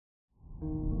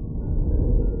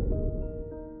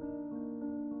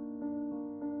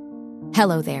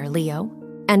Hello there, Leo,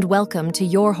 and welcome to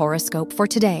your horoscope for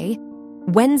today,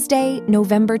 Wednesday,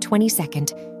 November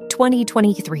 22nd,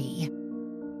 2023.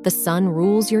 The sun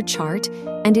rules your chart,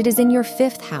 and it is in your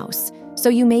 5th house, so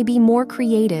you may be more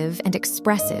creative and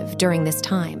expressive during this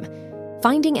time.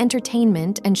 Finding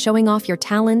entertainment and showing off your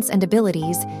talents and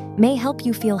abilities may help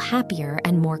you feel happier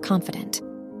and more confident.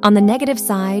 On the negative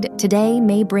side, today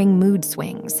may bring mood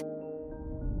swings.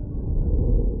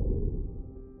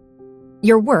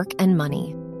 Your work and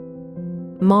money.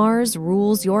 Mars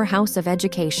rules your house of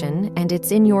education, and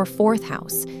it's in your 4th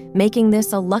house, making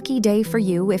this a lucky day for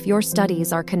you if your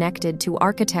studies are connected to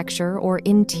architecture or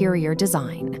interior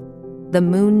design. The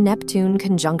Moon-Neptune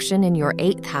conjunction in your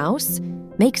 8th house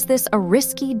makes this a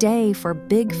risky day for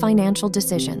big financial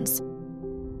decisions.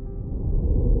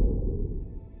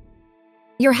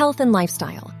 Your health and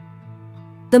lifestyle.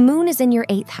 The moon is in your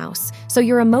 8th house, so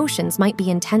your emotions might be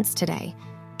intense today.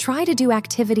 Try to do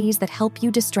activities that help you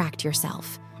distract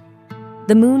yourself.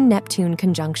 The Moon-Neptune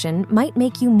conjunction might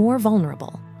make you more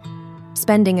vulnerable.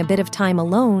 Spending a bit of time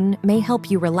alone may help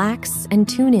you relax and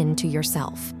tune in to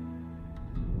yourself.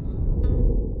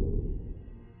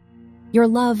 Your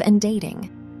love and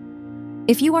dating.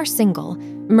 If you are single,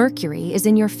 Mercury is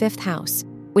in your 5th house,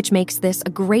 which makes this a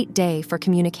great day for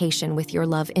communication with your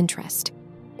love interest.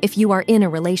 If you are in a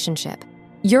relationship,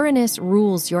 Uranus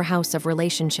rules your house of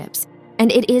relationships,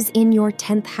 and it is in your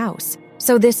 10th house,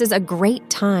 so this is a great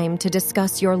time to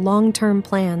discuss your long-term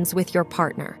plans with your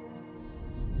partner.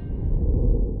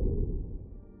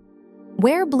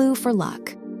 Wear blue for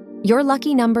luck. Your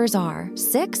lucky numbers are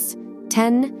 6,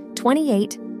 10,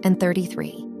 28, and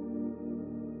 33.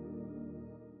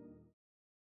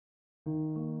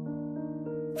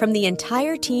 From the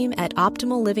entire team at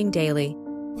Optimal Living Daily,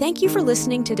 thank you for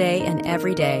listening today and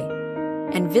every day.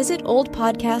 And visit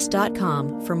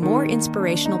oldpodcast.com for more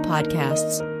inspirational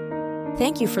podcasts.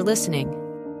 Thank you for listening.